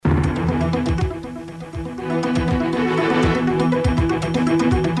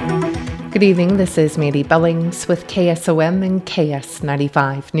Good evening, this is Mandy Billings with KSOM and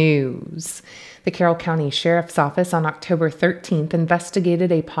KS95 News. The Carroll County Sheriff's Office on October 13th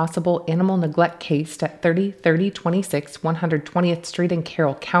investigated a possible animal neglect case at 3026 120th Street in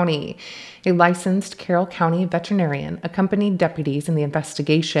Carroll County. A licensed Carroll County veterinarian accompanied deputies in the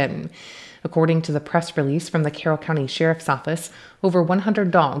investigation. According to the press release from the Carroll County Sheriff's Office, over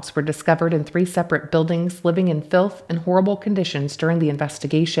 100 dogs were discovered in 3 separate buildings living in filth and horrible conditions during the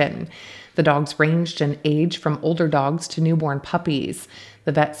investigation. The dogs ranged in age from older dogs to newborn puppies.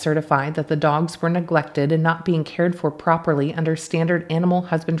 The vet certified that the dogs were neglected and not being cared for properly under standard animal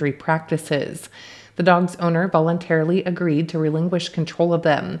husbandry practices. The dog's owner voluntarily agreed to relinquish control of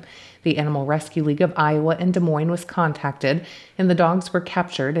them. The Animal Rescue League of Iowa in Des Moines was contacted, and the dogs were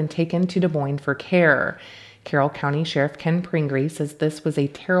captured and taken to Des Moines for care. Carroll County Sheriff Ken Pringry says this was a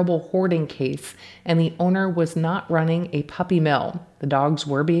terrible hoarding case, and the owner was not running a puppy mill. The dogs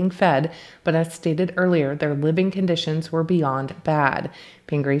were being fed, but as stated earlier, their living conditions were beyond bad.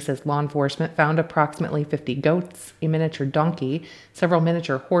 Pringry says law enforcement found approximately 50 goats, a miniature donkey, several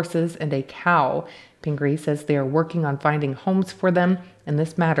miniature horses, and a cow. Pringry says they are working on finding homes for them, and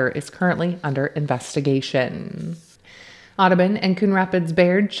this matter is currently under investigation. Audubon and Coon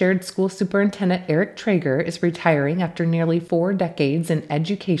Rapids-Bayard Shared School Superintendent Eric Traeger is retiring after nearly 4 decades in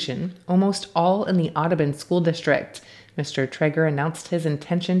education, almost all in the Audubon School District. Mr. Traeger announced his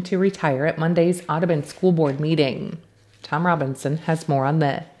intention to retire at Monday's Audubon School Board meeting. Tom Robinson has more on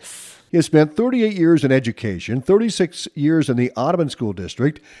this. He has spent 38 years in education, 36 years in the Audubon School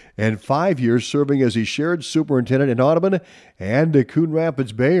District, and 5 years serving as the shared superintendent in Audubon and Coon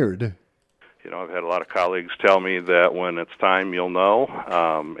Rapids-Bayard. You know, I've had a lot of colleagues tell me that when it's time, you'll know,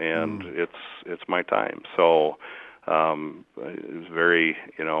 and it's my time. So it's very,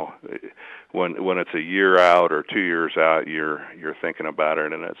 you know, when it's a year out or 2 years out, you're thinking about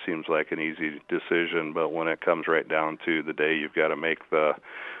it, and it seems like an easy decision. But when it comes right down to the day you've got to make the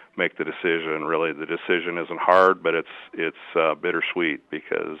decision, really the decision isn't hard, but it's bittersweet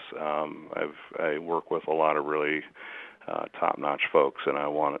because I work with a lot of really top-notch folks, and I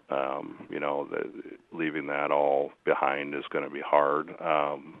want, leaving that all behind is going to be hard.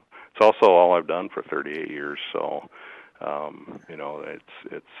 It's also all I've done for 38 years, so it's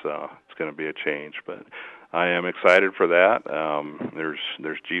going to be a change, but I am excited for that.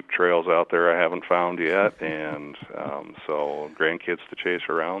 There's Jeep trails out there I haven't found yet, and so grandkids to chase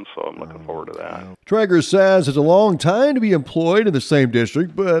around, so I'm looking forward to that. Traeger says it's a long time to be employed in the same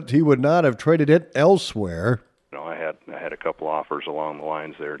district, but he would not have traded it elsewhere. You know, I had a couple offers along the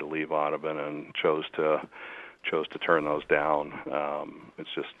lines there to leave Audubon and chose to turn those down. It's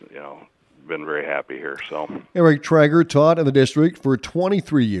just, been very happy here. So Eric Traeger taught in the district for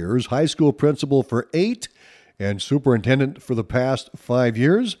 23 years, high school principal for 8, and superintendent for the past 5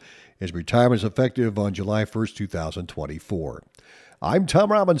 years. His retirement is effective on July 1st, 2024. I'm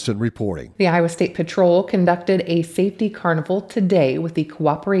Tom Robinson reporting. The Iowa State Patrol conducted a safety carnival today with the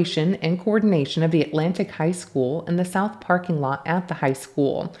cooperation and coordination of the Atlantic High School and the South parking lot at the high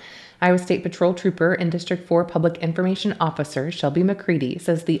school. Iowa State Patrol Trooper and District 4 Public Information Officer Shelby McCready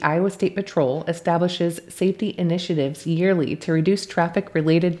says the Iowa State Patrol establishes safety initiatives yearly to reduce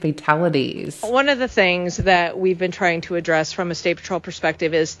traffic-related fatalities. One of the things that we've been trying to address from a State Patrol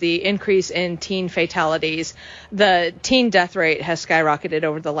perspective is the increase in teen fatalities. The teen death rate has skyrocketed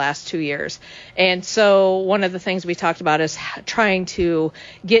over the last 2 years. And so one of the things we talked about is trying to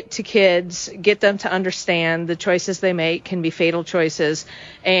get to kids, get them to understand the choices they make can be fatal choices,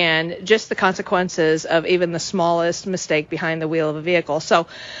 and just the consequences of even the smallest mistake behind the wheel of a vehicle. So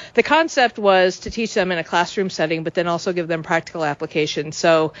the concept was to teach them in a classroom setting, but then also give them practical application.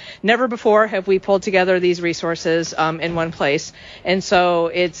 So never before have we pulled together these resources in one place. And so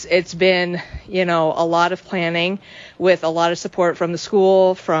it's been, a lot of planning with a lot of support from the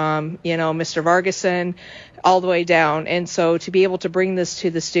school, from, Mr. Vargason, all the way down. And so to be able to bring this to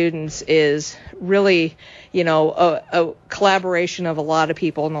the students is really, a collaboration of a lot of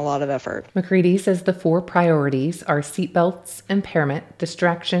people and a lot of effort. McCready says the 4 priorities are seatbelts, impairment,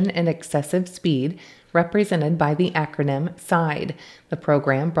 distraction, and excessive speed, represented by the acronym SIDE. The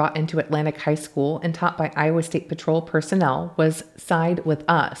program, brought into Atlantic High School and taught by Iowa State Patrol personnel, was Side with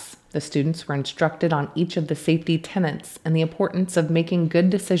Us. The students were instructed on each of the safety tenets and the importance of making good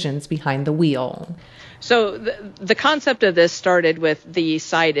decisions behind the wheel. So the concept of this started with the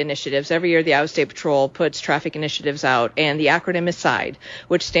SIDE initiatives. Every year the Iowa State Patrol puts traffic initiatives out, and the acronym is SIDE,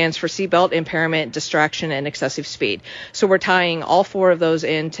 which stands for Seatbelt, Impairment, Distraction, and Excessive Speed. So we're tying all 4 of those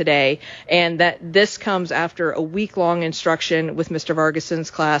in today, and that this comes after a week-long instruction with Mr. Vargason's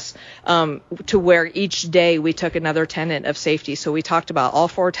class, to where each day we took another tenet of safety. So we talked about all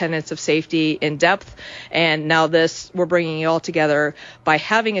 4 tenets of safety in depth, and now we're bringing it all together by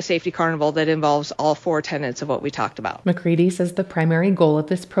having a safety carnival that involves all 4 tenets of what we talked about. McCready says the primary goal of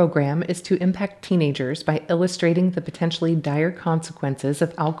this program is to impact teenagers by illustrating the potentially dire consequences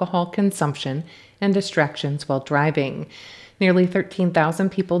of alcohol consumption and distractions while driving. Nearly 13,000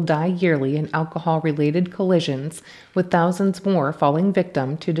 people die yearly in alcohol-related collisions, with thousands more falling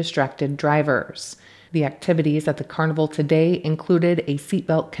victim to distracted drivers. The activities at the carnival today included a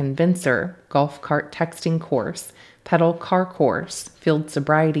seatbelt convincer, golf cart texting course, pedal car course, field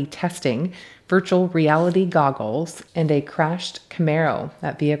sobriety testing, virtual reality goggles, and a crashed Camaro.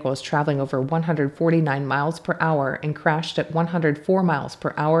 That vehicle is traveling over 149 miles per hour and crashed at 104 miles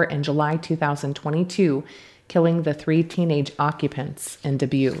per hour in July 2022, killing the 3 teenage occupants in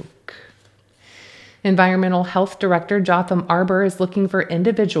Dubuque. Environmental Health Director Jotham Arbor is looking for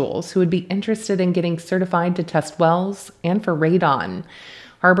individuals who would be interested in getting certified to test wells and for radon.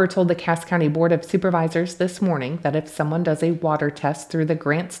 Arbor told the Cass County Board of Supervisors this morning that if someone does a water test through the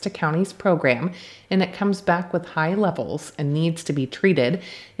Grants to Counties program and it comes back with high levels and needs to be treated,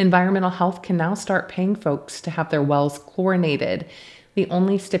 Environmental Health can now start paying folks to have their wells chlorinated. The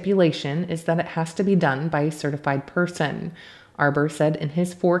only stipulation is that it has to be done by a certified person. Arbor said in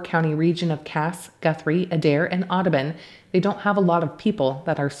his 4-county region of Cass, Guthrie, Adair, and Audubon, they don't have a lot of people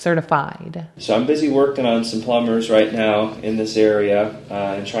that are certified. So I'm busy working on some plumbers right now in this area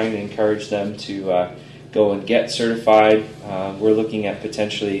and trying to encourage them to go and get certified. We're looking at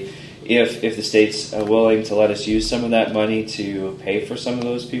potentially, if the state's willing to let us use some of that money to pay for some of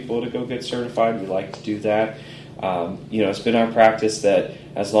those people to go get certified, we'd like to do that. It's been our practice that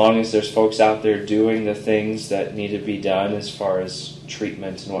as long as there's folks out there doing the things that need to be done as far as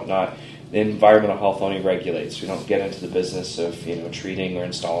treatment and whatnot, the environmental health only regulates. We don't get into the business of treating or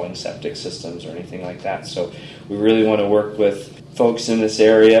installing septic systems or anything like that. So we really want to work with folks in this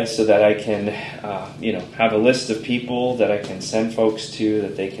area so that I can have a list of people that I can send folks to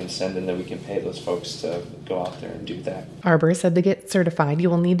that they can send, and then we can pay those folks to go out there and do that. Arbor said to get certified, you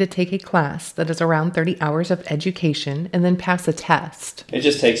will need to take a class that is around 30 hours of education and then pass a test. It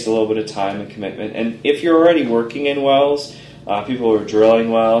just takes a little bit of time and commitment. And if you're already working in wells, people who are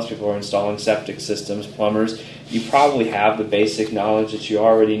drilling wells, people who are installing septic systems, plumbers, you probably have the basic knowledge that you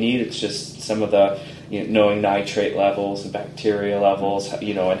already need. It's just some of the, knowing nitrate levels and bacteria levels,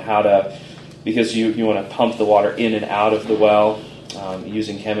 and how to, because you want to pump the water in and out of the well,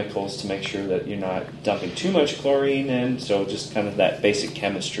 using chemicals to make sure that you're not dumping too much chlorine in, so just kind of that basic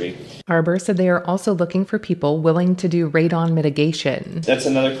chemistry. Arbor said they are also looking for people willing to do radon mitigation. That's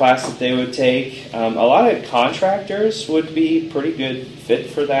another class that they would take. A lot of contractors would be pretty good fit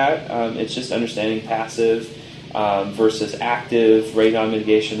for that. It's just understanding passive versus active radon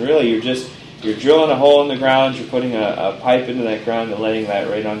mitigation. Really, you're drilling a hole in the ground, you're putting a pipe into that ground and letting that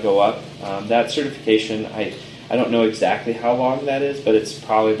radon go up. That certification, I don't know exactly how long that is, but it's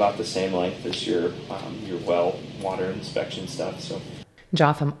probably about the same length as your well water inspection stuff. So.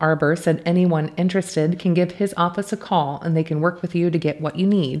 Jotham Arbor said anyone interested can give his office a call and they can work with you to get what you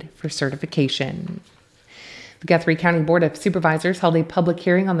need for certification. The Guthrie County Board of Supervisors held a public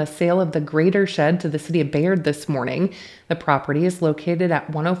hearing on the sale of the grader shed to the city of Bayard this morning. The property is located at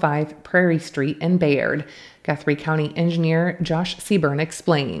 105 Prairie Street in Bayard. Guthrie County Engineer Josh Seaburn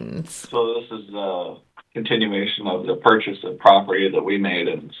explains. So this is a continuation of the purchase of property that we made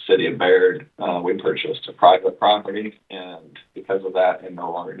in the city of Bayard. We purchased a private property, and because of that, in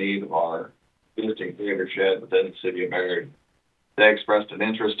no longer need of our existing grader shed within the city of Bayard. They expressed an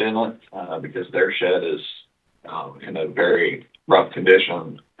interest in it because their shed is in a very rough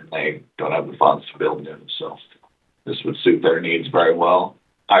condition, and they don't have the funds to build it. So this would suit their needs very well.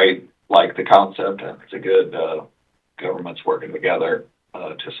 I like the concept, and it's a good governments working together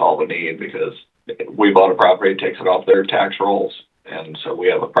to solve a need, because we bought a property, takes it off their tax rolls, and so we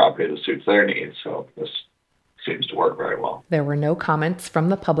have a property that suits their needs. So this seems to work very well. There were no comments from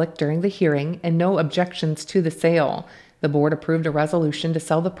the public during the hearing and no objections to the sale. The board approved a resolution to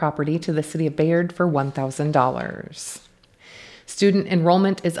sell the property to the city of Bayard for $1,000. Student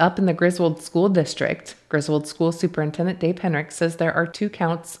enrollment is up in the Griswold School District. Griswold School Superintendent Dave Henricks says there are 2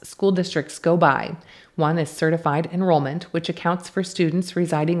 counts school districts go by. One is certified enrollment, which accounts for students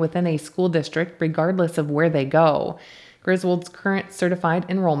residing within a school district regardless of where they go. Griswold's current certified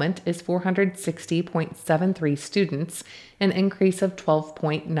enrollment is 460.73 students, an increase of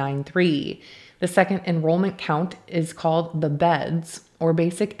 12.93. The second enrollment count is called the BEDS, or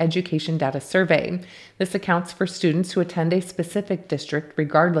Basic Education Data Survey. This accounts for students who attend a specific district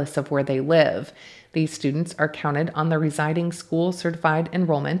regardless of where they live. These students are counted on the residing school certified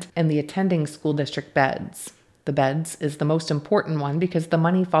enrollment and the attending school district BEDS. The BEDS is the most important one because the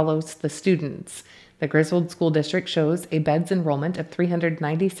money follows the students. The Griswold School District shows a BEDS enrollment of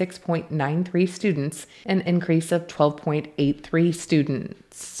 396.93 students, an increase of 12.83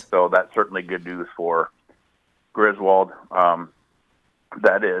 students. So that's certainly good news for Griswold.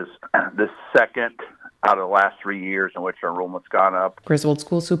 That is the second out of the last 3 years in which our enrollment's gone up. Griswold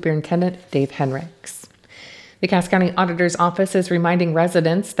School Superintendent Dave Henricks. The Cass County Auditor's Office is reminding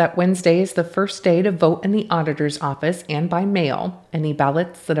residents that Wednesday is the first day to vote in the Auditor's Office and by mail. Any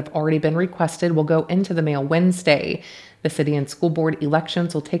ballots that have already been requested will go into the mail Wednesday. The city and school board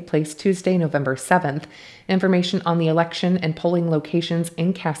elections will take place Tuesday, November 7th. Information on the election and polling locations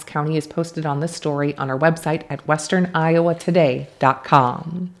in Cass County is posted on this story on our website at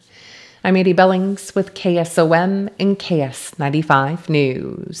westerniowatoday.com. I'm Mandy Billings with KSOM and KS95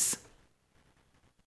 News.